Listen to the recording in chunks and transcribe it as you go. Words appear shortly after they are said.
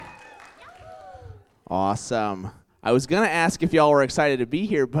Awesome. I was going to ask if y'all were excited to be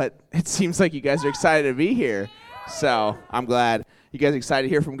here, but it seems like you guys are excited to be here. So I'm glad. You guys excited to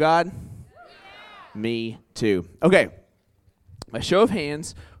hear from God? Yeah. Me too. Okay. By show of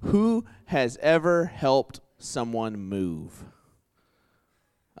hands, who has ever helped someone move?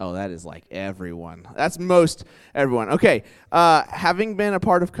 Oh, that is like everyone. That's most everyone. Okay. Having been a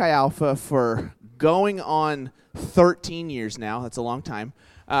part of Chi Alpha for going on 13 years now, that's a long time.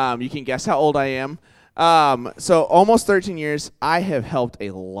 You can guess how old I am. So almost 13 years, I have helped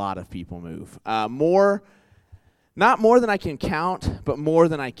a lot of people move. Not more than I can count, but more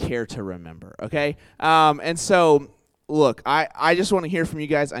than I care to remember, okay? And so, look, I just want to hear from you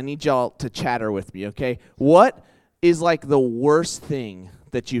guys. I need y'all to chatter with me, okay? What is, like, the worst thing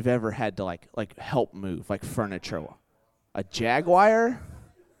that you've ever had to, like help move, like furniture? A Jaguar?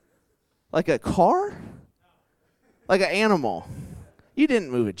 Like a car? Like an animal? You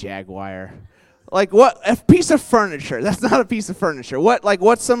didn't move a Jaguar. Like what? A piece of furniture. That's not a piece of furniture.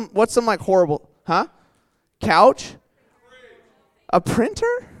 What's some like horrible, huh? Couch? A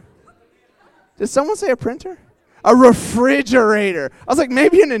printer? Did someone say a printer? A refrigerator. I was like,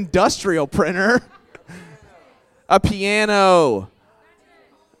 maybe an industrial printer. A piano.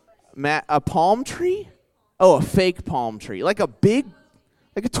 A palm tree? Oh, a fake palm tree. Like a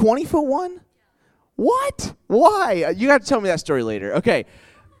 20-foot one? What? Why? You got to tell me that story later. Okay.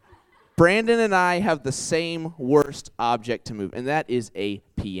 Brandon and I have the same worst object to move, and that is a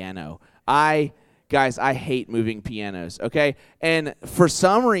piano. Guys, I hate moving pianos, okay? And for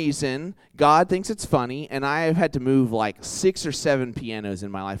some reason, God thinks it's funny, and I have had to move like 6 or 7 pianos in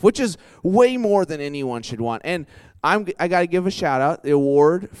my life, which is way more than anyone should want. And I got to give a shout out. The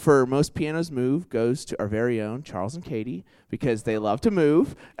award for most pianos moved goes to our very own Charles and Katie because they love to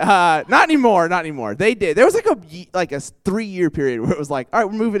move. Not anymore. They did. There was like a 3-year period where it was like, all right,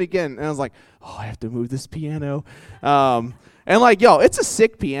 we're moving again. And I was like, oh, I have to move this piano. And like, yo, it's a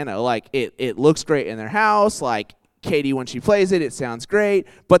sick piano. Like it looks great in their house. Like Katie, when she plays it, it sounds great.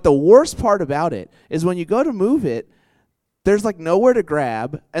 But the worst part about it is when you go to move it, there's like nowhere to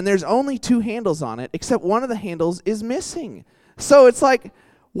grab, and there's only 2 handles on it, except one of the handles is missing. So it's like,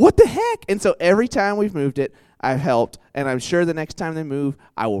 what the heck? And so every time we've moved it, I've helped, and I'm sure the next time they move,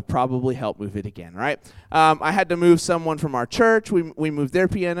 I will probably help move it again, right? I had to move someone from our church. We moved their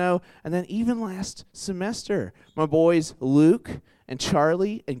piano, and then even last semester, my boys Luke and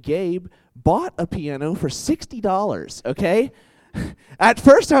Charlie and Gabe bought a piano for $60, okay? At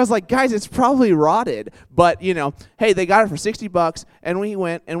first, I was like, guys, it's probably rotted. But, hey, they got it for $60, and we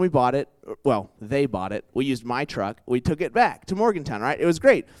went and we bought it. Well, they bought it. We used my truck. We took it back to Morgantown, right? It was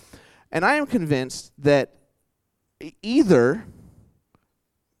great. And I am convinced that either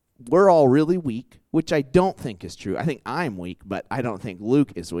we're all really weak, which I don't think is true. I think I'm weak, but I don't think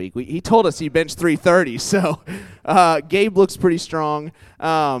Luke is weak. He told us he benched 330, so Gabe looks pretty strong.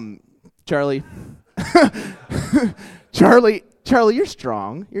 Charlie. Charlie, you're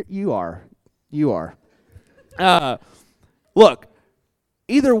strong. You are. Look,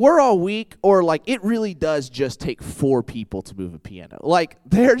 either we're all weak or, like, it really does just take 4 people to move a piano. Like,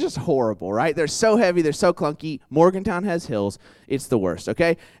 they're just horrible, right? They're so heavy. They're so clunky. Morgantown has hills. It's the worst,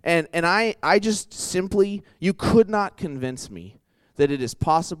 okay? And I just simply, you could not convince me that it is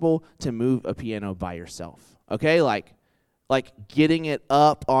possible to move a piano by yourself, okay? Like getting it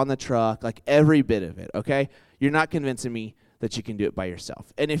up on the truck, like every bit of it, okay? You're not convincing me that you can do it by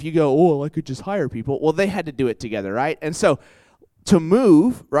yourself. And if you go, oh, well, I could just hire people, well, they had to do it together, right? And so to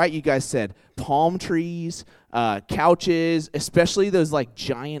move, right, you guys said palm trees, couches, especially those like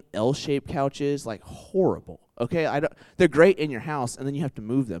giant L-shaped couches, like horrible, okay? They're great in your house, and then you have to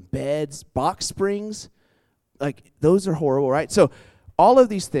move them. Beds, box springs, like those are horrible, right? So all of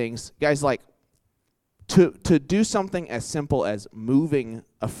these things, guys, like to do something as simple as moving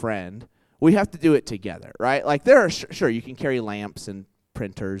a friend, we have to do it together, right? Like there are, sure, you can carry lamps and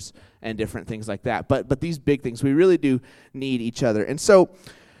printers and different things like that, but these big things, we really do need each other. And so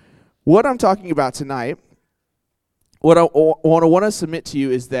what I'm talking about tonight, what I want to submit to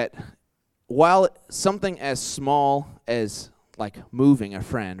you is that while something as small as like moving a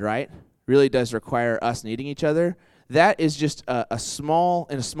friend, right, really does require us needing each other, that is just in a small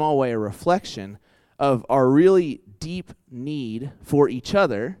way, a reflection of our really deep need for each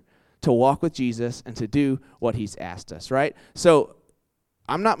other to walk with Jesus and to do what he's asked us, right? So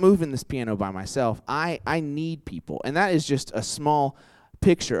I'm not moving this piano by myself. I need people. And that is just a small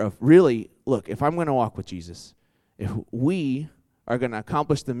picture of really, look, if I'm going to walk with Jesus, if we are going to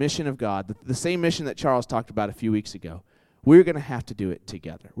accomplish the mission of God, the same mission that Charles talked about a few weeks ago, we're going to have to do it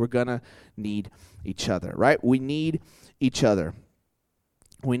together. We're going to need each other, right? We need each other.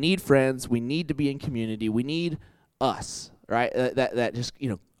 We need friends. We need to be in community. We need us, right? That just,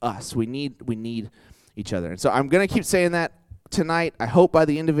 us. We need each other. And so I'm going to keep saying that tonight. I hope by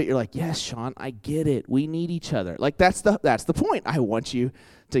the end of it you're like, yes, Sean, I get it. We need each other. Like that's the point. I want you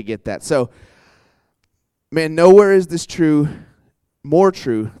to get that. So, man, nowhere is this more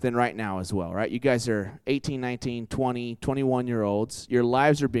true than right now as well, right? You guys are 18, 19, 20, 21-year-olds. Your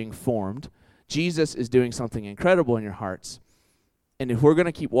lives are being formed. Jesus is doing something incredible in your hearts. And if we're going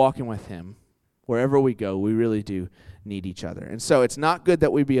to keep walking with him, wherever we go, we really do need each other. And so it's not good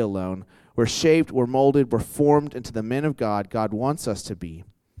that we be alone. We're shaped, we're molded, we're formed into the men of God wants us to be.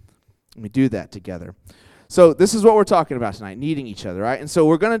 And we do that together. So this is what we're talking about tonight, needing each other, right? And so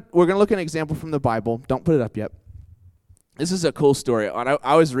we're gonna look at an example from the Bible. Don't put it up yet. This is a cool story.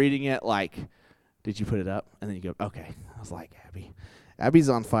 I was reading it like, did you put it up? And then you go, okay. I was like, Abby's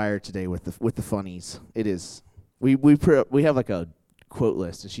on fire today with the funnies. It is. We have like a quote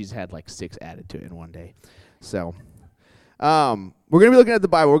list, and she's had like 6 added to it in one day. So we're going to be looking at the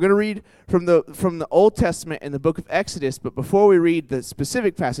Bible. We're going to read from the Old Testament in the book of Exodus, but before we read the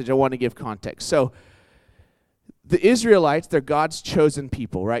specific passage, I want to give context. So the Israelites, they're God's chosen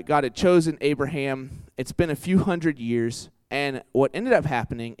people, right? God had chosen Abraham. It's been a few hundred years, and what ended up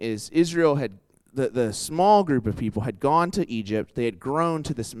happening is Israel had, the small group of people had gone to Egypt. They had grown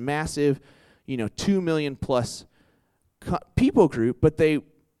to this massive, 2 million plus people group, but they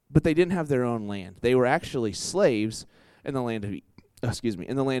didn't have their own land. They were actually slaves in the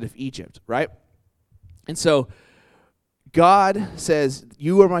land of Egypt, right? And so God says,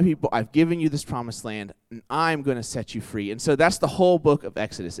 you are my people, I've given you this promised land, and I'm going to set you free. And so that's the whole book of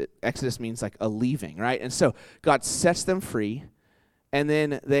Exodus. Exodus means like a leaving, right? And so God sets them free, and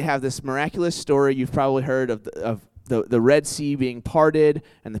then they have this miraculous story you've probably heard of the Red Sea being parted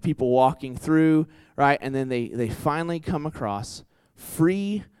and the people walking through, right? And then they finally come across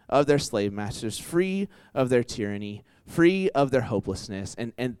free of their slave masters, free of their tyranny, free of their hopelessness,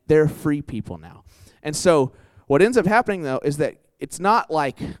 and they're free people now. And so what ends up happening, though, is that it's not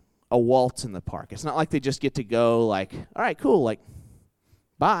like a waltz in the park. It's not like they just get to go like, all right, cool, like,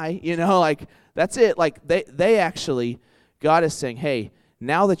 bye, like, that's it. Like, they actually, God is saying, hey,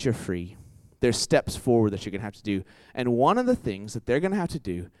 now that you're free, there's steps forward that you're going to have to do. And one of the things that they're going to have to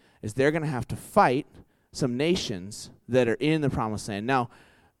do is they're going to have to fight some nations that are in the promised land. Now,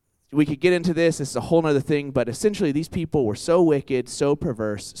 we could get into this. This is a whole other thing. But essentially, these people were so wicked, so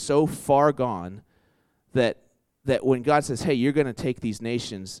perverse, so far gone that when God says, hey, you're going to take these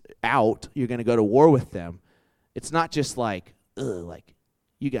nations out, you're going to go to war with them, it's not just like, like,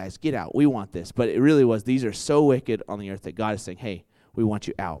 you guys, get out. We want this. But it really was, these are so wicked on the earth that God is saying, hey, we want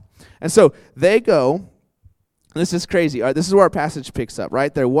you out. And so they go. This is crazy. All right, this is where our passage picks up,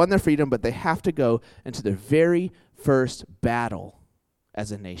 right? They won their freedom, but they have to go into their very first battle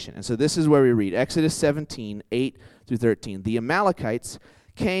as a nation. And so this is where we read, Exodus 17, 8 through 13. The Amalekites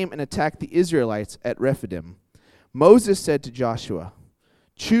came and attacked the Israelites at Rephidim. Moses said to Joshua,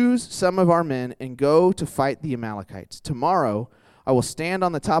 choose some of our men and go to fight the Amalekites. Tomorrow I will stand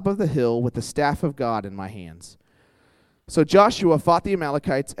on the top of the hill with the staff of God in my hands. So Joshua fought the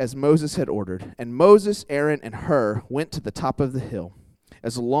Amalekites as Moses had ordered, and Moses, Aaron, and Hur went to the top of the hill.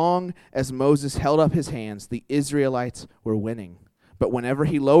 As long as Moses held up his hands, the Israelites were winning. But whenever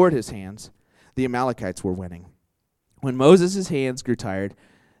he lowered his hands, the Amalekites were winning. When Moses' hands grew tired,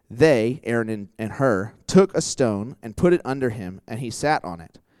 they, Aaron and Hur, took a stone and put it under him, and he sat on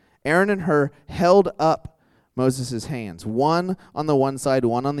it. Aaron and Hur held up Moses' hands, one on the one side,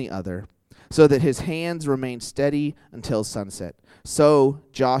 one on the other, so that his hands remained steady until sunset. So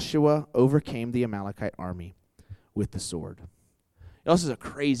Joshua overcame the Amalekite army with the sword. This is a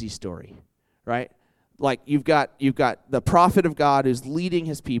crazy story, right? Like you've got the prophet of God who's leading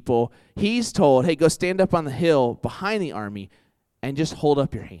his people. He's told, hey, go stand up on the hill behind the army and just hold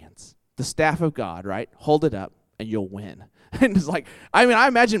up your hands. The staff of God, right? Hold it up and you'll win. And it's like, I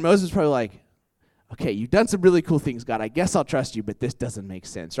imagine Moses probably like, okay, you've done some really cool things, God. I guess I'll trust you, but this doesn't make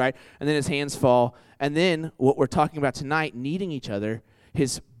sense, right? And then his hands fall. And then what we're talking about tonight, needing each other,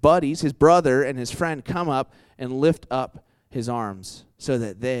 his buddies, his brother and his friend come up and lift up his arms so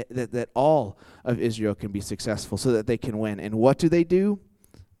that that all of Israel can be successful, so that they can win. And what do?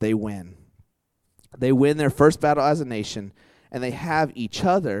 They win. They win their first battle as a nation, and they have each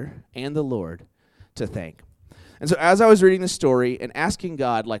other and the Lord to thank. And so as I was reading this story and asking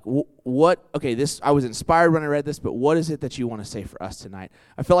God, like, I was inspired when I read this, but what is it that you want to say for us tonight?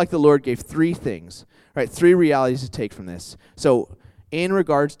 I felt like the Lord gave 3 things, right? 3 realities to take from this. So in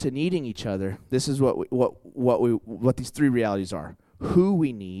regards to needing each other, this is what these 3 realities are: who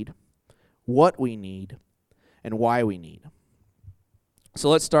we need, what we need, and why we need. So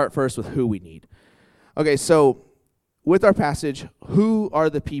let's start first with who we need. Okay, so with our passage, who are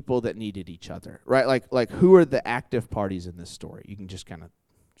the people that needed each other, right? Like who are the active parties in this story? You can just kind of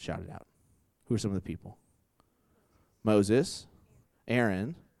shout it out. Who are some of the people? Moses,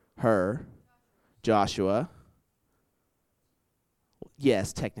 Aaron, Hur, Joshua.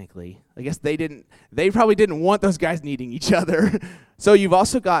 Yes, technically. I guess they probably didn't want those guys needing each other. So you've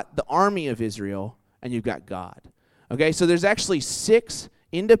also got the army of Israel, and you've got God. Okay, so there's actually 6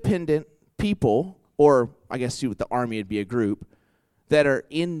 independent people, or I guess with the army it'd be a group, that are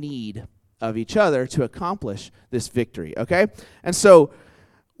in need of each other to accomplish this victory, okay? And so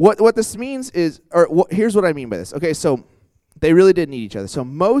what this means is, here's what I mean by this. Okay, so they really did need each other. So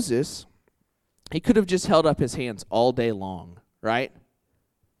Moses, he could have just held up his hands all day long, right?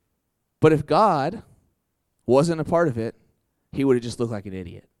 But if God wasn't a part of it, he would have just looked like an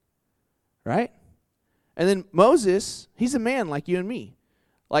idiot, right? And then Moses, he's a man like you and me.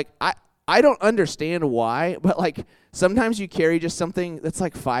 Like, I don't understand why, but like sometimes you carry just something that's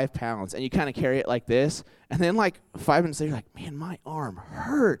like 5 pounds and you kind of carry it like this, and then like 5 minutes later you're like, man, my arm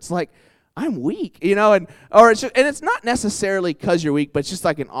hurts. Like, I'm weak, and it's not necessarily because you're weak, but it's just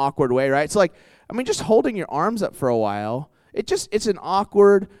like an awkward way, right? So like, I mean, just holding your arms up for a while, it's an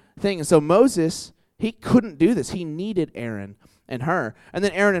awkward thing. And so Moses, he couldn't do this. He needed Aaron and Hur. And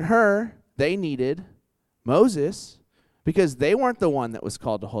then Aaron and Hur, they needed Moses, because they weren't the one that was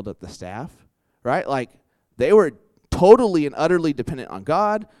called to hold up the staff, right? Like, they were totally and utterly dependent on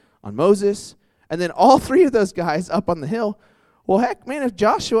God, on Moses, and then all 3 of those guys up on the hill. Well, heck, man, if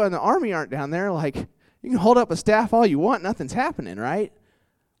Joshua and the army aren't down there, like, you can hold up a staff all you want, nothing's happening, right?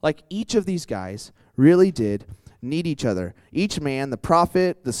 Like, each of these guys really did need each other. Each man, the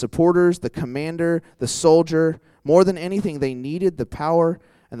prophet, the supporters, the commander, the soldier, more than anything, they needed the power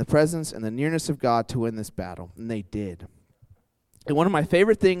and the presence and the nearness of God to win this battle, and they did. And one of my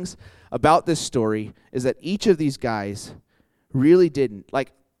favorite things about this story is that each of these guys really didn't,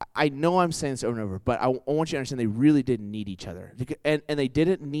 like, I know I'm saying this over and over, but I want you to understand they really didn't need each other. And they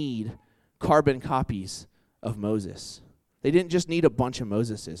didn't need carbon copies of Moses. They didn't just need a bunch of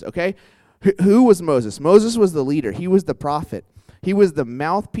Moseses, okay? Who was Moses? Moses was the leader. He was the prophet. He was the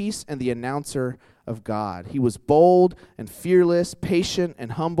mouthpiece and the announcer of God. He was bold and fearless, patient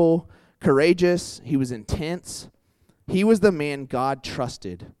and humble, courageous. He was intense. He was the man God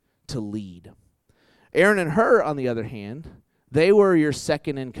trusted to lead. Aaron and Hur, on the other hand, they were your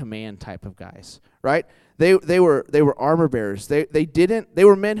second in command type of guys, right? They were armor bearers. They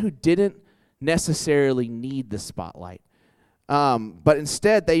were men who didn't necessarily need the spotlight. But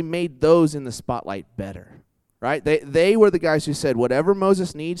instead they made those in the spotlight better. Right? They were the guys who said, whatever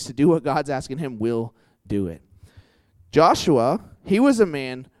Moses needs to do what God's asking him, we'll do it. Joshua, he was a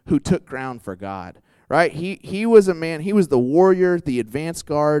man who took ground for God. Right? He was a man, he was the warrior, the advance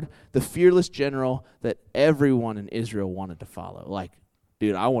guard, the fearless general that everyone in Israel wanted to follow. Like,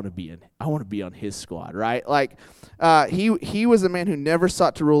 dude, I want to be on his squad, right? Like, he was a man who never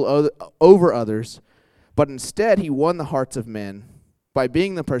sought to rule over others, but instead he won the hearts of men by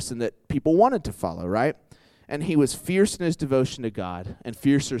being the person that people wanted to follow, right? And he was fierce in his devotion to God, and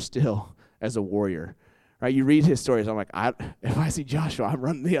fiercer still as a warrior, right? You read his stories, I'm like, if I see Joshua, I'm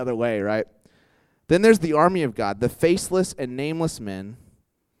running the other way, right? Then there's the army of God, the faceless and nameless men.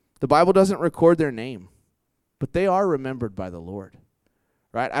 The Bible doesn't record their name, but they are remembered by the Lord,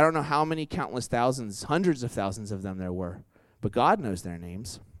 right? I don't know how many countless thousands, hundreds of thousands of them there were, but God knows their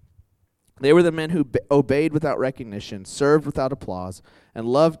names. They were the men who obeyed without recognition, served without applause, and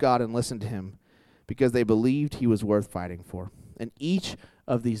loved God and listened to him, because they believed he was worth fighting for. And each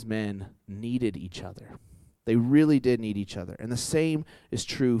of these men needed each other. They really did need each other. And the same is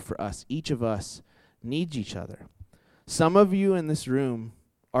true for us. Each of us needs each other. Some of you in this room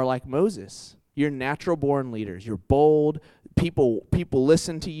are like Moses. You're natural-born leaders. You're bold. People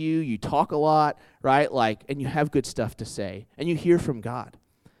listen to you. You talk a lot, right? And you have good stuff to say. And you hear from God.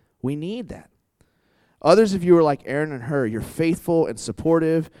 We need that. Others of you are like Aaron and Hur. You're faithful and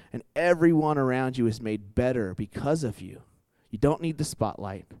supportive, and everyone around you is made better because of you. You don't need the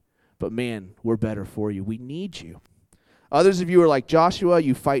spotlight, but man, we're better for you. We need you. Others of you are like Joshua.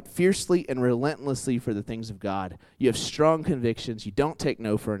 You fight fiercely and relentlessly for the things of God. You have strong convictions. You don't take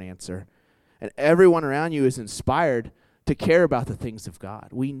no for an answer. And everyone around you is inspired to care about the things of God.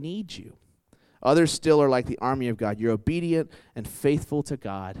 We need you. Others still are like the army of God. You're obedient and faithful to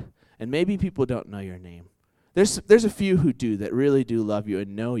God. And maybe people don't know your name. There's a few who do, that really do love you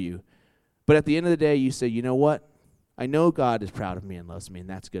and know you. But at the end of the day, you say, you know what? I know God is proud of me and loves me, and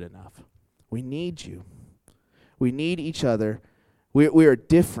that's good enough. We need you. We need each other We are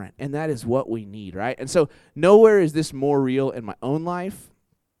different, and that is what we need, right? And so nowhere is this more real in my own life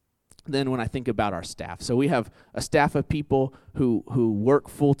than when I think about our staff. So we have a staff of people who work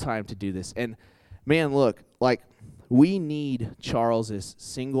full-time to do this. And, man, look, like, we need Charles's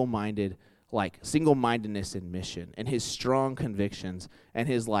single-mindedness in mission and his strong convictions and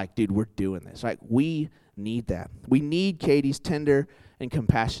his, like, dude, we're doing this, right? We need that. We need Katie's tender and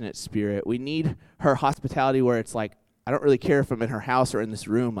compassionate spirit. We need her hospitality where it's like, I don't really care if I'm in her house or in this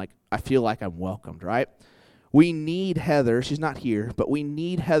room. Like, I feel like I'm welcomed, right? We need Heather. She's not here, but we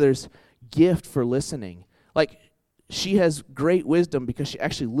need Heather's gift for listening. Like, she has great wisdom because she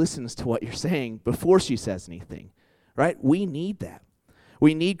actually listens to what you're saying before she says anything, right? We need that.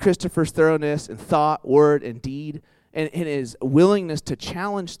 We need Christopher's thoroughness in thought, word, and deed, and his willingness to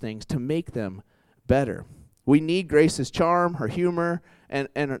challenge things to make them better. We need Grace's charm, her humor, and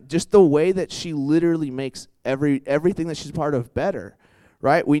just the way that she literally makes everything that she's part of better,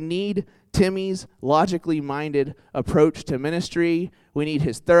 right? We need Timmy's logically minded approach to ministry. We need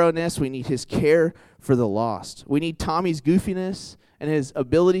his thoroughness. We need his care for the lost. We need Tommy's goofiness and his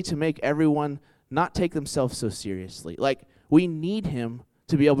ability to make everyone not take themselves so seriously. Like, we need him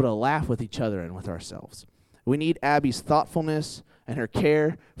to be able to laugh with each other and with ourselves. We need Abby's thoughtfulness and her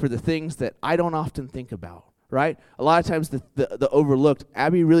care for the things that I don't often think about. Right? A lot of times the overlooked,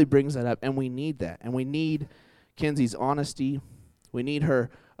 Abby really brings that up, and we need that. And we need Kenzie's honesty. We need her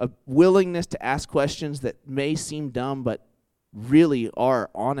willingness to ask questions that may seem dumb, but really are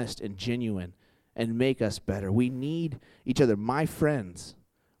honest and genuine and make us better. We need each other. My friends,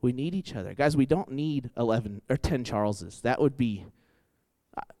 we need each other. Guys, we don't need 11 or 10 Charleses. That would be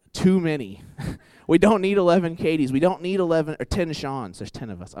too many. We don't need 11 Katies. We don't need 11 or 10 Seans. There's 10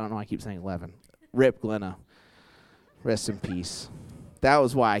 of us. I don't know why I keep saying 11. Rip Glenna. Rest in peace. That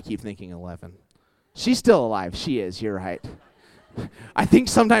was why I keep thinking 11. She's still alive. She is. You're right. I think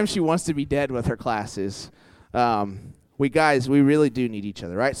sometimes she wants to be dead with her classes. We really do need each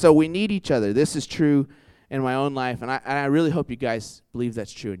other, right? So we need each other. This is true in my own life, and I really hope you guys believe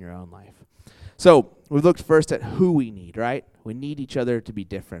that's true in your own life. So we looked first at who we need, right? We need each other to be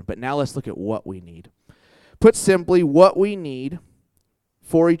different. But now let's look at what we need. Put simply, what we need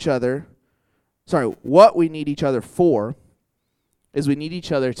for each other what we need each other for is we need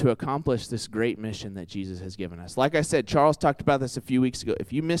each other to accomplish this great mission that Jesus has given us. Like I said, Charles talked about this a few weeks ago.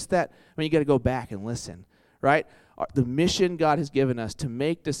 If you missed that, you got to go back and listen, right? The mission God has given us to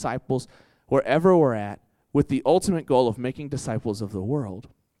make disciples wherever we're at with the ultimate goal of making disciples of the world.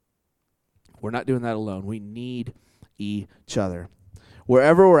 We're not doing that alone. We need each other.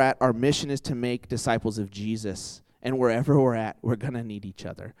 Wherever we're at, our mission is to make disciples of Jesus. And wherever we're at, we're going to need each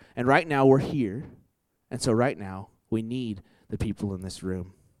other. And right now, we're here. And so right now, we need the people in this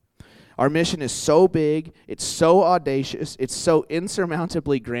room. Our mission is so big, it's so audacious, it's so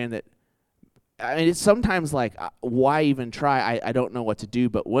insurmountably grand that, it's sometimes like, why even try? I don't know what to do.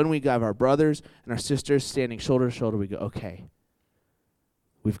 But when we have our brothers and our sisters standing shoulder to shoulder, we go, okay,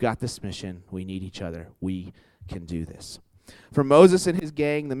 we've got this mission. We need each other. We can do this. For Moses and his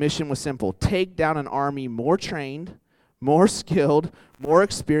gang, the mission was simple. Take down an army more trained, more skilled, more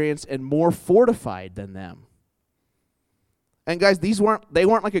experienced, and more fortified than them. And guys, they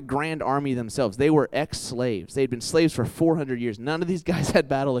weren't like a grand army themselves. They were ex-slaves. They had been slaves for 400 years. None of these guys had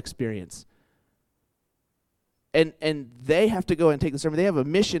battle experience. And they have to go and take this army. They have a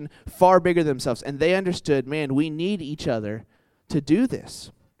mission far bigger than themselves. And they understood, man, we need each other to do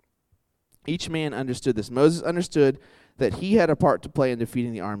this. Each man understood this. Moses understood that he had a part to play in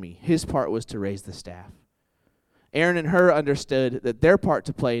defeating the army. His part was to raise the staff. Aaron and Hur understood that their part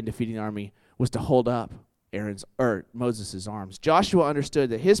to play in defeating the army was to hold up Moses' arms. Joshua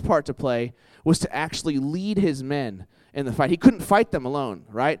understood that his part to play was to actually lead his men in the fight. He couldn't fight them alone,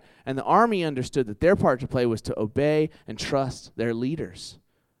 right? And the army understood that their part to play was to obey and trust their leaders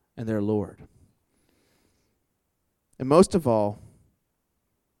and their Lord. And most of all,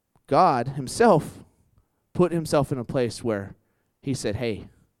 God himself put himself in a place where he said, hey,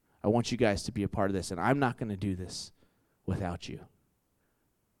 I want you guys to be a part of this, and I'm not going to do this without you.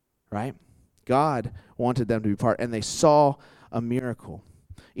 Right? God wanted them to be part, and they saw a miracle.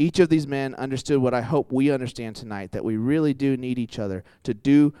 Each of these men understood what I hope we understand tonight, that we really do need each other to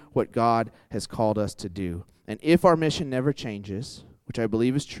do what God has called us to do. And if our mission never changes, which I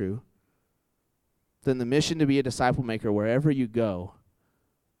believe is true, then the mission to be a disciple maker wherever you go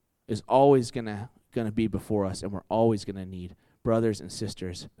is always going to be before us, and we're always going to need brothers and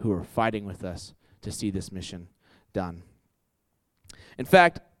sisters who are fighting with us to see this mission done. In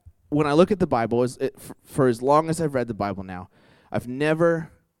fact, when I look at the Bible, for as long as I've read the Bible now, I've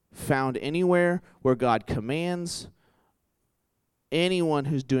never found anywhere where God commands anyone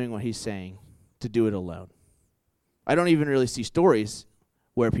who's doing what he's saying to do it alone. I don't even really see stories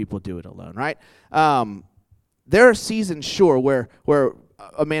where people do it alone, right? There are seasons, sure, where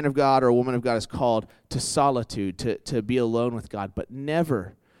a man of God or a woman of God is called to solitude, to be alone with God, but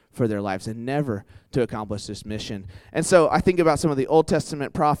never for their lives and never to accomplish this mission. And so I think about some of the Old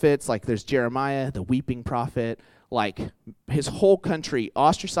Testament prophets, like there's Jeremiah, the weeping prophet, like his whole country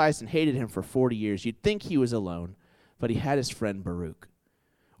ostracized and hated him for 40 years. You'd think he was alone, but he had his friend Baruch.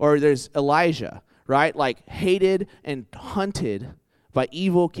 Or there's Elijah, right? Like hated and hunted by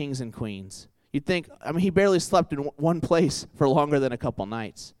evil kings and queens. You'd think, he barely slept in one place for longer than a couple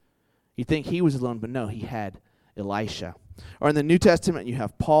nights. You'd think he was alone, but no, he had Elisha. Or in the New Testament, you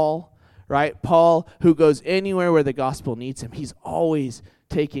have Paul, right? Paul, who goes anywhere where the gospel needs him. He's always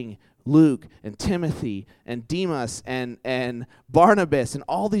taking Luke and Timothy and Demas and Barnabas and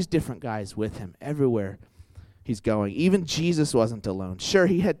all these different guys with him everywhere he's going. Even Jesus wasn't alone. Sure,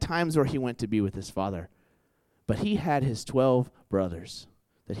 he had times where he went to be with his Father, but he had his 12 brothers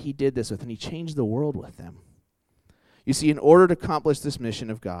that he did this with, and he changed the world with them. You see, in order to accomplish this mission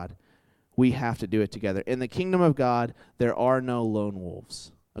of God, we have to do it together. In the kingdom of God, there are no lone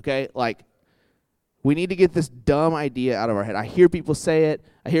wolves, okay? Like, we need to get this dumb idea out of our head. I hear people say it.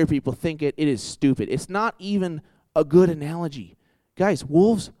 I hear people think it. It is stupid. It's not even a good analogy. Guys,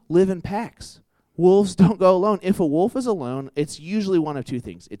 wolves live in packs. Wolves don't go alone. If a wolf is alone, it's usually one of two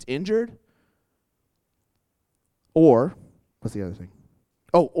things. It's injured, or, what's the other thing?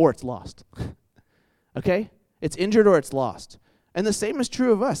 Oh, or it's lost. Okay? It's injured or it's lost. And the same is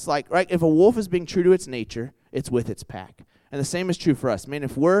true of us. Like, right, if a wolf is being true to its nature, it's with its pack. And the same is true for us. Man,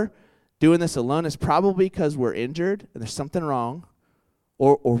 if we're doing this alone, it's probably because we're injured and there's something wrong,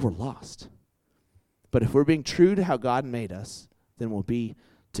 or we're lost. But if we're being true to how God made us, then we'll be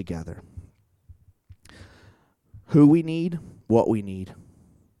together. Who we need, what we need.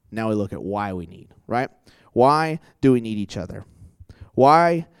 Now we look at why we need, right? Why do we need each other?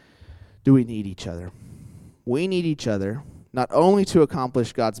 Why do we need each other? We need each other not only to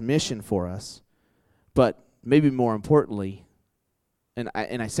accomplish God's mission for us, but maybe more importantly, and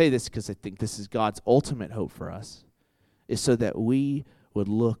I say this because I think this is God's ultimate hope for us, is so that we would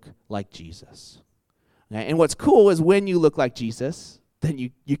look like Jesus. Okay? And what's cool is when you look like Jesus, then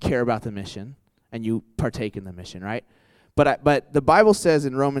you care about the mission and you partake in the mission, right? But the Bible says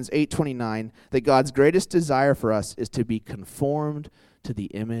in Romans 8:29 that God's greatest desire for us is to be conformed to the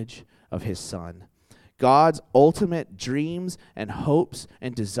image of his Son. God's ultimate dreams and hopes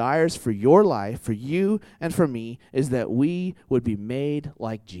and desires for your life, for you and for me, is that we would be made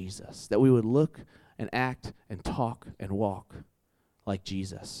like Jesus, that we would look and act and talk and walk like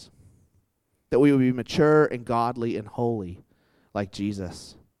Jesus, that we would be mature and godly and holy like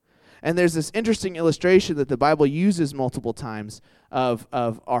Jesus. And there's this interesting illustration that the Bible uses multiple times of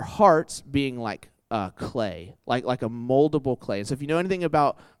our hearts being like clay, like a moldable clay. And so if you know anything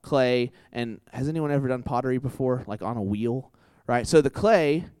about clay, and has anyone ever done pottery before, like on a wheel, right? So the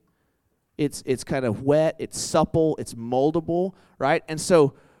clay, it's kind of wet, it's supple, it's moldable, right? And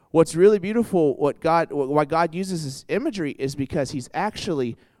so what's really beautiful, why God uses this imagery is because he's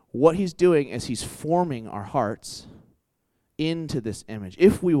actually, what he's doing is he's forming our hearts into this image,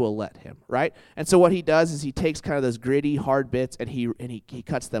 if we will let him, right? And so what he does is he takes kind of those gritty, hard bits, and he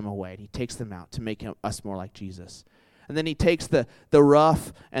cuts them away, and he takes them out to make us more like Jesus. And then he takes the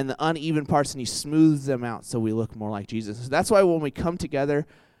rough and the uneven parts, and he smooths them out so we look more like Jesus. So that's why when we come together,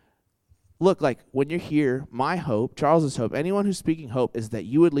 look, like when you're here, my hope, Charles's hope, anyone who's speaking hope, is that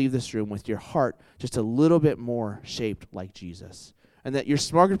you would leave this room with your heart just a little bit more shaped like Jesus. And that your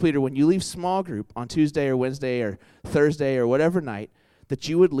small group leader, when you leave small group on Tuesday or Wednesday or Thursday or whatever night, that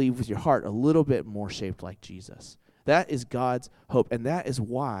you would leave with your heart a little bit more shaped like Jesus. That is God's hope, and that is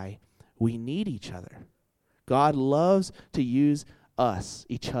why we need each other. God loves to use us,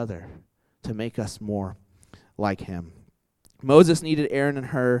 each other, to make us more like him. Moses needed Aaron and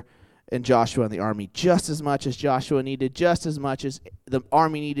Hur and Joshua and the army just as much as Joshua needed, just as much as the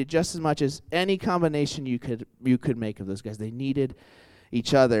army needed, just as much as any combination you could make of those guys. They needed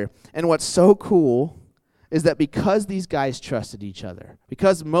each other. And what's so cool is that because these guys trusted each other,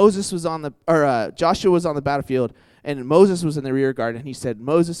 because Joshua was on the battlefield and Moses was in the rear guard, and he said,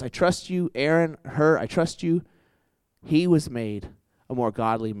 "Moses, I trust you. Aaron, Hur, I trust you." He was made a more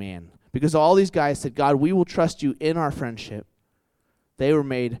godly man. Because all these guys said, "God, we will trust you in our friendship." They were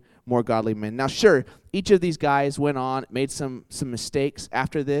made more godly men. Now, sure, each of these guys went on, made some mistakes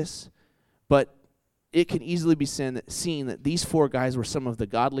after this, but it can easily be seen that these four guys were some of the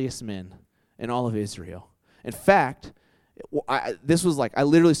godliest men in all of Israel. In fact, I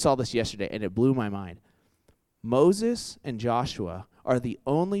literally saw this yesterday, and it blew my mind. Moses and Joshua are the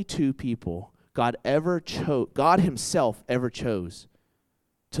only two people God himself ever chose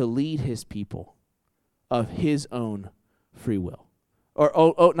to lead his people of his own free will.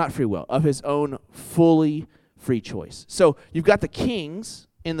 Not free will, of his own fully free choice. So you've got the kings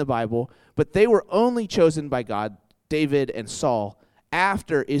in the Bible, but they were only chosen by God, David and Saul,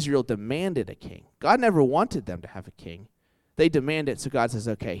 after Israel demanded a king. God never wanted them to have a king. They demanded it, so God says,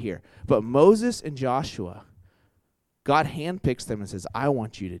 okay, here. But Moses and Joshua, God handpicks them and says, I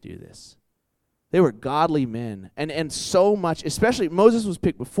want you to do this. They were godly men. And so much, especially Moses was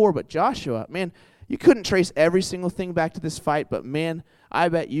picked before, but Joshua, man, you couldn't trace every single thing back to this fight, but man, I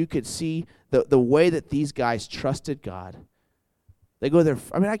bet you could see the way that these guys trusted God. They go there.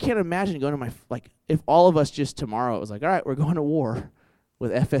 I mean, I can't imagine going to if all of us just tomorrow, it was like, all right, we're going to war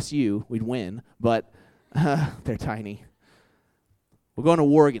with FSU, we'd win, but they're tiny. We're going to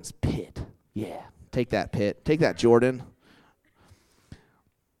war against Pitt. Yeah, take that, Pitt. Take that, Jordan.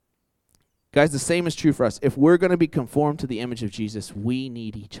 Guys, the same is true for us. If we're going to be conformed to the image of Jesus, we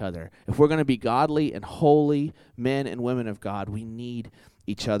need each other. If we're going to be godly and holy men and women of God, we need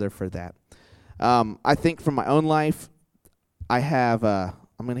each other for that. I think from my own life, I have, I'm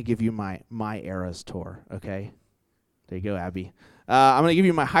going to give you my eras tour, okay? There you go, Abby. I'm going to give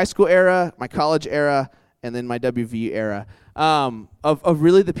you my high school era, my college era, and then my WVU era of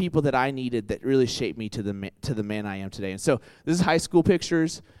really the people that I needed that really shaped me to the man I am today. And so this is high school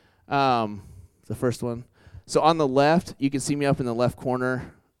pictures. The first one. So on the left, you can see me up in the left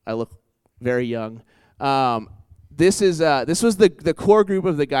corner. I look very young. This was the core group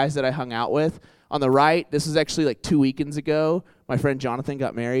of the guys that I hung out with. On the right, this is actually like 2 weekends ago. My friend Jonathan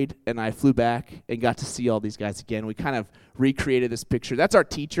got married, and I flew back and got to see all these guys again. We kind of recreated this picture. That's our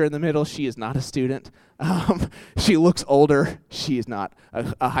teacher in the middle. She is not a student. She looks older. She is not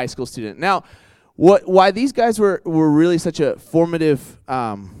a high school student. Now, why these guys were really such a formative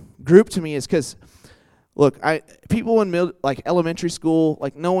group to me is because, look, people in elementary school,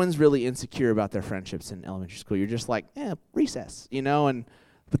 like no one's really insecure about their friendships in elementary school. You're just like, recess,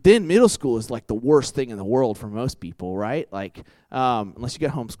 But then middle school is like the worst thing in the world for most people, right? Like, unless you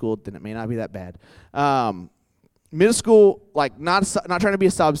get homeschooled, then it may not be that bad. Middle school, like not trying to be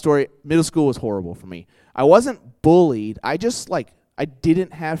a sob story. Middle school was horrible for me. I wasn't bullied. I just I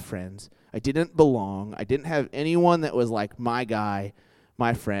didn't have friends. I didn't belong. I didn't have anyone that was like my guy,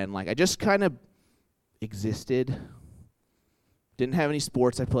 my friend. Like I just kind of existed. Didn't have any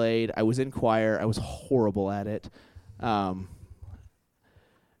sports I played. I was in choir. I was horrible at it. And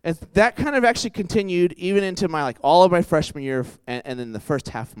that kind of actually continued even into my all of my freshman year and then the first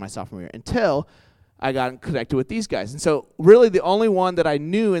half of my sophomore year until I got connected with these guys. And so really the only one that I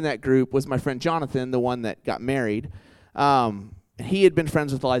knew in that group was my friend Jonathan, the one that got married. He had been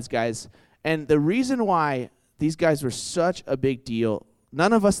friends with all these guys. And the reason why these guys were such a big deal,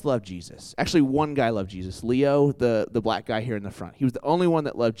 none of us loved Jesus. Actually, one guy loved Jesus, Leo, the black guy here in the front. He was the only one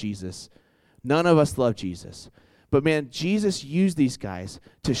that loved Jesus. None of us loved Jesus. But man, Jesus used these guys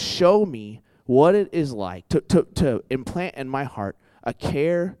to show me what it is like to implant in my heart a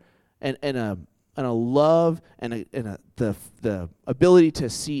care and a love and the ability to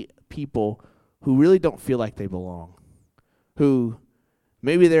see people who really don't feel like they belong, who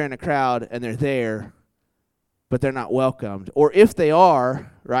maybe they're in a crowd and they're there, but they're not welcomed. Or if they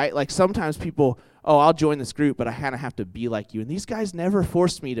are, right? Like sometimes people, I'll join this group, but I kind of have to be like you. And these guys never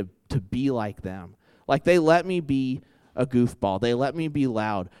forced me to be like them. Like they let me be a goofball. They let me be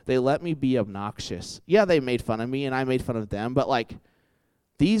loud. They let me be obnoxious. Yeah, they made fun of me and I made fun of them, but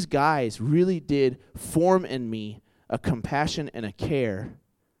these guys really did form in me a compassion and a care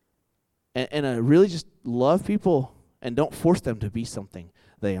and a really just love people and don't force them to be something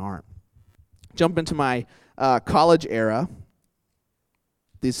they aren't. Jump into my college era.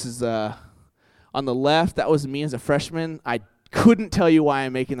 This is on the left. That was me as a freshman. I couldn't tell you why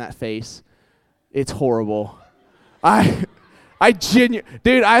I'm making that face. It's horrible. Dude,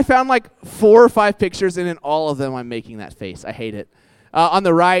 I found 4 or 5 pictures, and in all of them I'm making that face. I hate it. On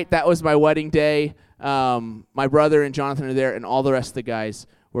the right, that was my wedding day. My brother and Jonathan are there, and all the rest of the guys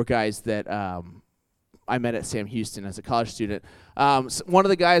were guys that I met at Sam Houston as a college student. So one of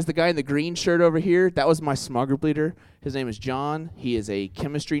the guys, the guy in the green shirt over here, that was my small group leader. His name is John. He is a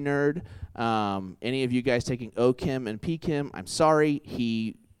chemistry nerd. Any of you guys taking OChem and PChem, I'm sorry.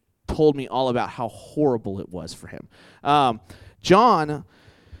 He told me all about how horrible it was for him. John,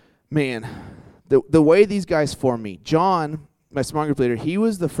 man, the way these guys formed me. John, my small group leader, he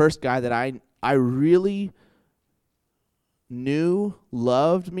was the first guy that I really knew,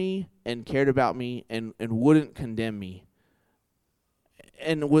 loved me, and cared about me, and wouldn't condemn me.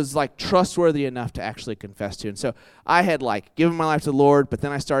 and was like trustworthy enough to actually confess to. And so I had like given my life to the Lord, but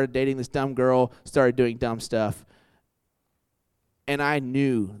then I started dating this dumb girl, started doing dumb stuff. And I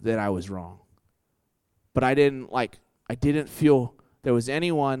knew that I was wrong. But I didn't feel there was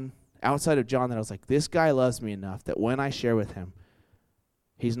anyone outside of John that I was like, this guy loves me enough that when I share with him,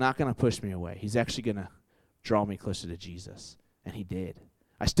 he's not going to push me away. He's actually going to draw me closer to Jesus. And he did.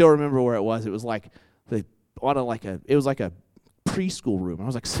 I still remember where it was. It was like a preschool room. I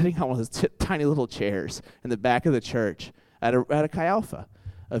was like sitting on one of those tiny little chairs in the back of the church at a Chi Alpha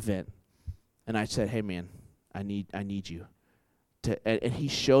event. And I said, hey man, I need you. And he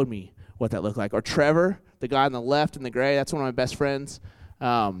showed me what that looked like. Or Trevor, the guy on the left in the gray, that's one of my best friends.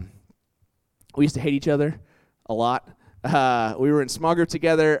 We used to hate each other a lot. We were in small group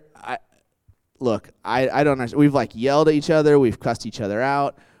together. I don't understand. We've like yelled at each other. We've cussed each other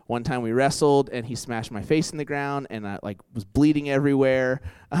out. One time we wrestled, and he smashed my face in the ground, and I like was bleeding everywhere.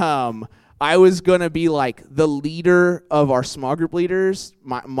 I was going to be like the leader of our small group leaders.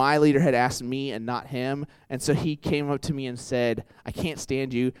 My leader had asked me and not him. And so he came up to me and said, I can't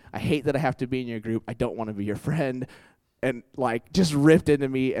stand you. I hate that I have to be in your group. I don't want to be your friend. And like just ripped into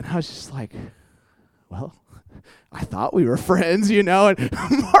me. And I was just like, well, I thought we were friends, And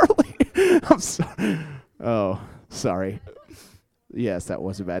Marley, I'm sorry. Oh, sorry. Yes, that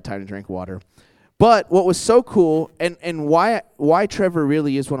was a bad time to drink water. But what was so cool, and why Trevor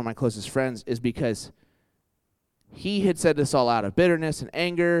really is one of my closest friends, is because he had said this all out of bitterness and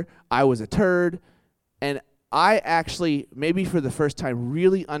anger. I was a turd. And I actually, maybe for the first time,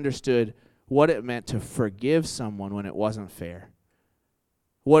 really understood what it meant to forgive someone when it wasn't fair.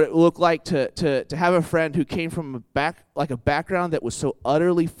 What it looked like to have a friend who came from a background that was so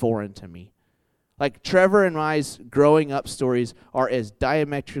utterly foreign to me. Like Trevor and my growing up stories are as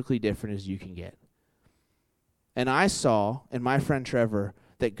diametrically different as you can get. And I saw in my friend Trevor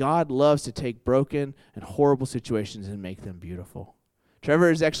that God loves to take broken and horrible situations and make them beautiful. Trevor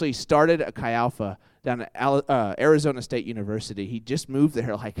has actually started a Chi Alpha down at Arizona State University. He just moved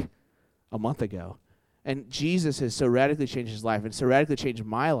there like a month ago. And Jesus has so radically changed his life and so radically changed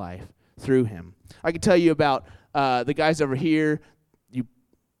my life through him. I can tell you about the guys over here,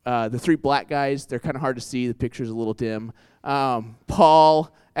 the three black guys. They're kind of hard to see. The picture's a little dim.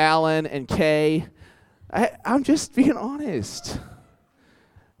 Paul, Alan, and Kay. I'm just being honest.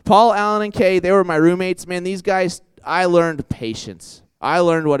 Paul, Alan, and Kay, they were my roommates. Man, these guys, I learned patience. I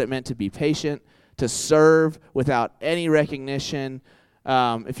learned what it meant to be patient, to serve without any recognition.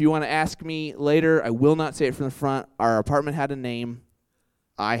 If you want to ask me later, I will not say it from the front. Our apartment had a name.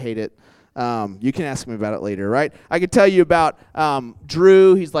 I hate it. You can ask me about it later, right? I could tell you about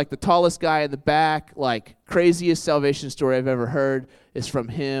Drew. He's like the tallest guy in the back, like craziest salvation story I've ever heard is from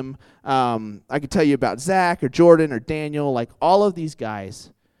him. I could tell you about Zach or Jordan or Daniel, like all of these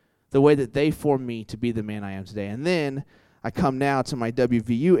guys, the way that they formed me to be the man I am today. And then I come now to my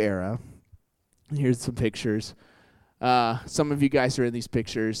WVU era. Here's some pictures. Some of you guys are in these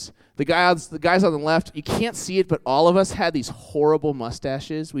pictures. The guys on the left, you can't see it, but all of us had these horrible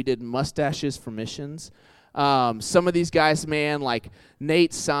mustaches. We did mustaches for missions. Some of these guys, man, like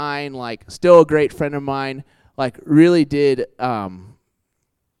Nate Sign, like still a great friend of mine, like really did.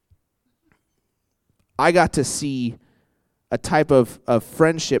 I got to see a type of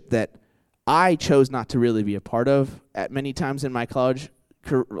friendship that I chose not to really be a part of at many times in my college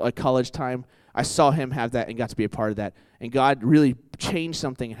time. I saw him have that and got to be a part of that. And God really changed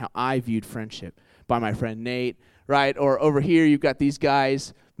something in how I viewed friendship by my friend Nate, right? Or over here, you've got these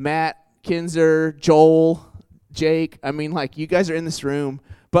guys, Matt, Kinzer, Joel, Jake. I mean, like, you guys are in this room.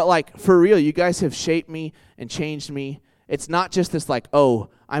 But, like, for real, you guys have shaped me and changed me. It's not just this, like, oh,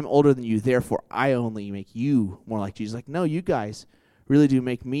 I'm older than you, therefore I only make you more like Jesus. Like, no, you guys really do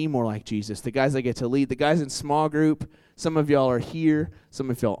make me more like Jesus. The guys I get to lead, the guys in small group, some of y'all are here, some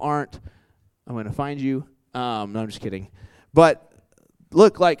of y'all aren't. I'm going to find you. No, I'm just kidding. But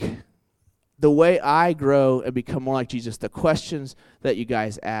look, like the way I grow and become more like Jesus, the questions that you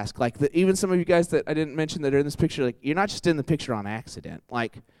guys ask, like even some of you guys that I didn't mention that are in this picture, like you're not just in the picture on accident.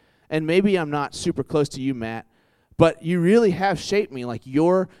 Like, and maybe I'm not super close to you, Matt, but you really have shaped me. Like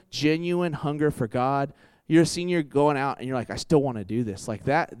your genuine hunger for God. You're a senior going out and you're like, I still want to do this. Like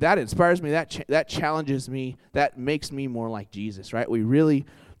that inspires me. That challenges me. That makes me more like Jesus, right? We really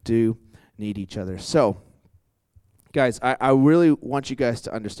do need each other. So, guys, I really want you guys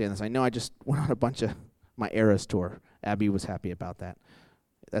to understand this. I know I just went on a bunch of my Eras tour. Abby was happy about that.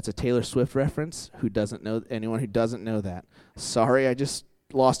 That's a Taylor Swift reference. Anyone who doesn't know that. Sorry, I just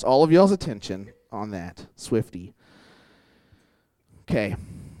lost all of y'all's attention on that. Swiftie. Okay.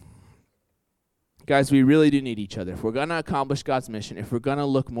 Guys, we really do need each other. If we're going to accomplish God's mission, if we're going to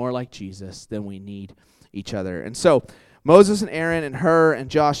look more like Jesus, then we need each other. And so Moses and Aaron and Hur and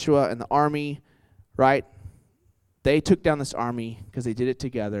Joshua and the army, right? They took down this army because they did it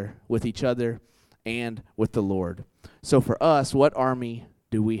together with each other and with the Lord. So for us, what army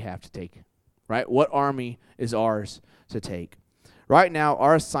do we have to take, right? What army is ours to take? Right now,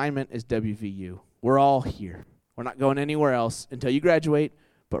 our assignment is WVU. We're all here. We're not going anywhere else until you graduate.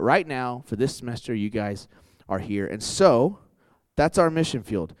 But right now, for this semester, you guys are here. And so, that's our mission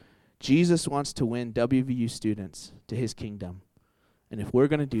field. Jesus wants to win WVU students to his kingdom. And if we're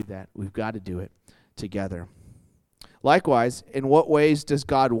going to do that, we've got to do it together. Likewise, in what ways does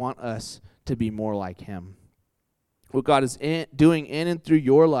God want us to be more like him? What God is doing in and through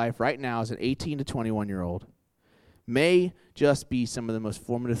your life right now as an 18 to 21-year-old may just be some of the most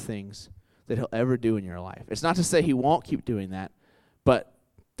formative things that he'll ever do in your life. It's not to say he won't keep doing that, but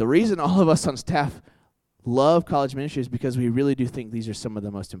the reason all of us on staff love college ministry is because we really do think these are some of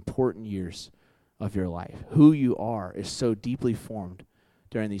the most important years of your life. Who you are is so deeply formed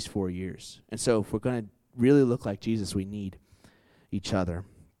during these 4 years. And so if we're going to really look like Jesus, we need each other.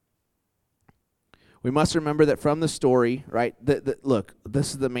 We must remember that from the story, right, look, this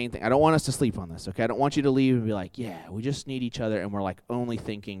is the main thing. I don't want us to sleep on this, okay? I don't want you to leave and be like, yeah, we just need each other, and we're like only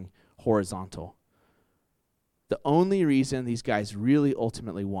thinking horizontal. The only reason these guys really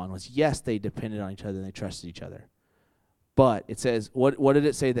ultimately won was, yes, they depended on each other and they trusted each other. But it says, what did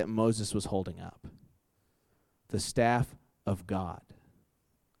it say that Moses was holding up? The staff of God.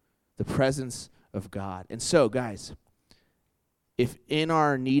 The presence of God. And so, guys, if in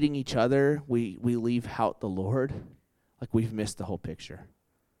our needing each other, we leave out the Lord, like we've missed the whole picture.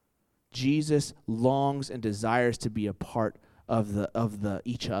 Jesus longs and desires to be a part of the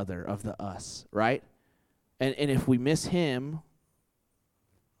each other, of the us, right? And if we miss him,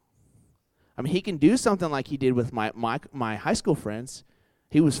 I mean, he can do something like he did with my high school friends.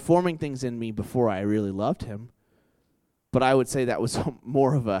 He was forming things in me before I really loved him. But I would say that was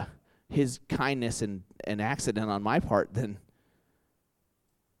more of his kindness and an accident on my part than,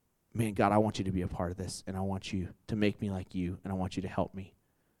 man, God, I want you to be a part of this, and I want you to make me like you, and I want you to help me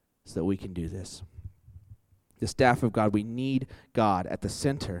so that we can do this. The staff of God, we need God at the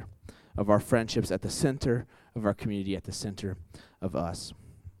center of our friendships, at the center of our community, at the center of us.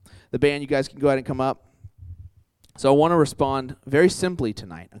 The band, you guys can go ahead and come up. So I want to respond very simply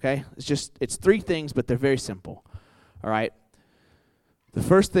tonight, okay? It's 3 things, but they're very simple, all right? The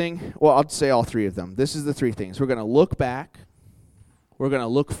first thing, well, I'll say all 3 of them. This is the 3 things. We're going to look back, we're going to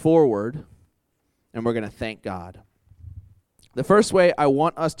look forward, and we're going to thank God. The first way I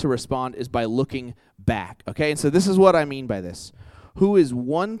want us to respond is by looking back, okay? And so this is what I mean by this. Who is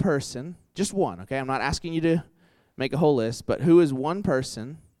one person, just one, okay? I'm not asking you to make a whole list, but who is one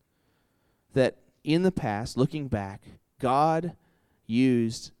person that in the past, looking back, God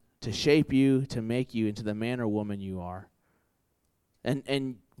used to shape you, to make you into the man or woman you are?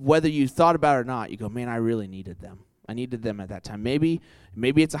 And whether you thought about it or not, you go, man, I really needed them. I needed them at that time. Maybe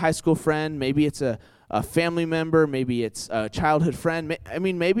it's a high school friend. Maybe it's a family member. Maybe it's a childhood friend.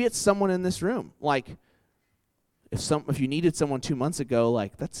 Maybe it's someone in this room. Like, if you needed someone 2 months ago,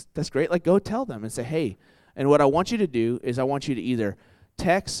 like, that's great. Like, go tell them and say, hey. And what I want you to do is I want you to either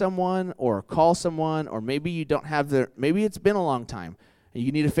text someone or call someone, or maybe you don't have maybe it's been a long time and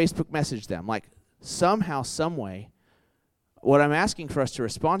you need to Facebook message them. Like, somehow, some way, what I'm asking for us to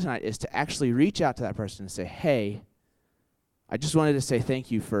respond tonight is to actually reach out to that person and say, hey, I just wanted to say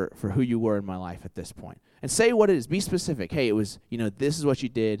thank you for who you were in my life at this point. And say what it is. Be specific. Hey, it was, this is what you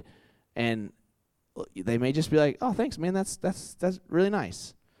did. And they may just be like, oh, thanks, man, that's really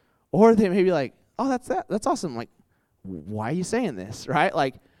nice. Or they may be like, oh, that's awesome. Like, why are you saying this, right?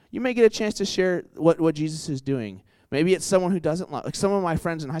 Like, you may get a chance to share what Jesus is doing. Maybe it's someone who doesn't love, like some of my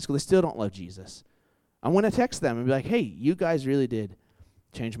friends in high school, they still don't love Jesus. I'm going to text them and be like, hey, you guys really did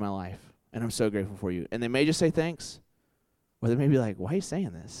change my life, and I'm so grateful for you. And they may just say thanks, or they may be like, why are you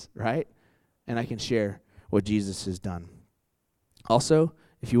saying this, right? And I can share what Jesus has done. Also,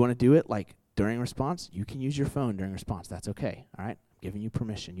 if you want to do it, like, during response, you can use your phone during response. That's okay, all right? I'm giving you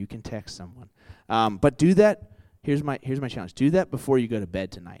permission. You can text someone. But do that. Here's my challenge. Do that before you go to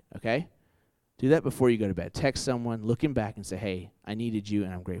bed tonight, okay? Do that before you go to bed. Text someone, looking back, and say, hey, I needed you,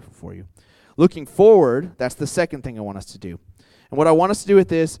 and I'm grateful for you. Looking forward, that's the second thing I want us to do. And what I want us to do with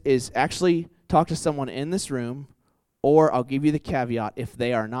this is actually talk to someone in this room, or I'll give you the caveat, if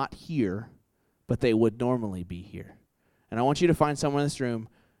they are not here, but they would normally be here. And I want you to find someone in this room,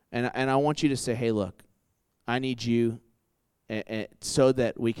 and I want you to say, hey, look, I need you so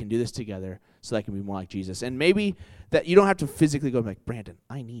that we can do this together, so that I can be more like Jesus. And maybe that you don't have to physically go like, Brandon,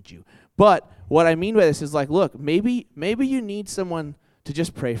 I need you. But what I mean by this is like, look, maybe you need someone to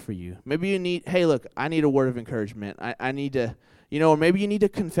just pray for you. Maybe you need, hey, look, I need a word of encouragement. I need to, or maybe you need to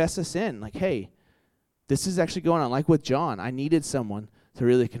confess a sin. Like, hey, this is actually going on. Like with John, I needed someone to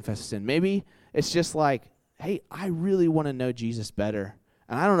really confess a sin. Maybe it's just like, hey, I really want to know Jesus better,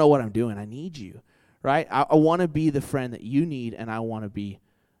 and I don't know what I'm doing. I need you, right? I want to be the friend that you need, and I want to be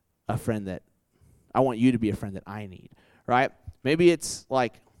a friend that, I want you to be a friend that I need, right? Maybe it's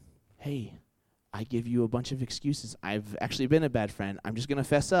like, hey, I give you a bunch of excuses. I've actually been a bad friend. I'm just going to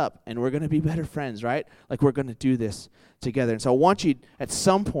fess up, and we're going to be better friends, right? Like, we're going to do this together. And so I want you at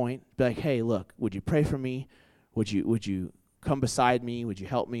some point be like, hey, look, would you pray for me? Would you come beside me? Would you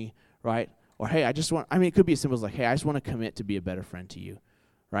help me, right? Or, hey, it could be as simple as like, hey, I just want to commit to be a better friend to you,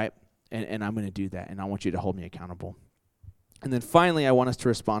 right? And I'm going to do that, and I want you to hold me accountable. And then finally, I want us to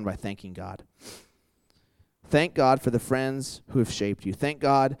respond by thanking God. Thank God for the friends who have shaped you. Thank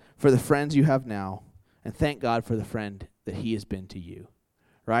God for the friends you have now. And thank God for the friend that he has been to you,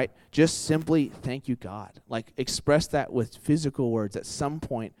 right? Just simply thank you, God. Like, express that with physical words at some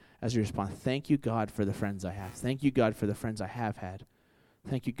point as you respond. Thank you, God, for the friends I have. Thank you, God, for the friends I have had.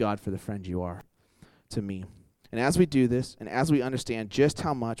 Thank you, God, for the friend you are to me. And as we do this, and as we understand just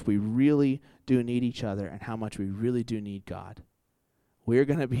how much we really do need each other and how much we really do need God, we're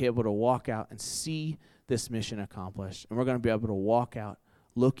going to be able to walk out and see this mission accomplished. And we're going to be able to walk out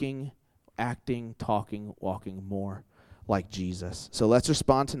looking, acting, talking, walking more like Jesus. So let's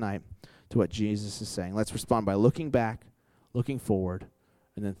respond tonight to what Jesus is saying. Let's respond by looking back, looking forward,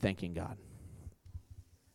 and then thanking God.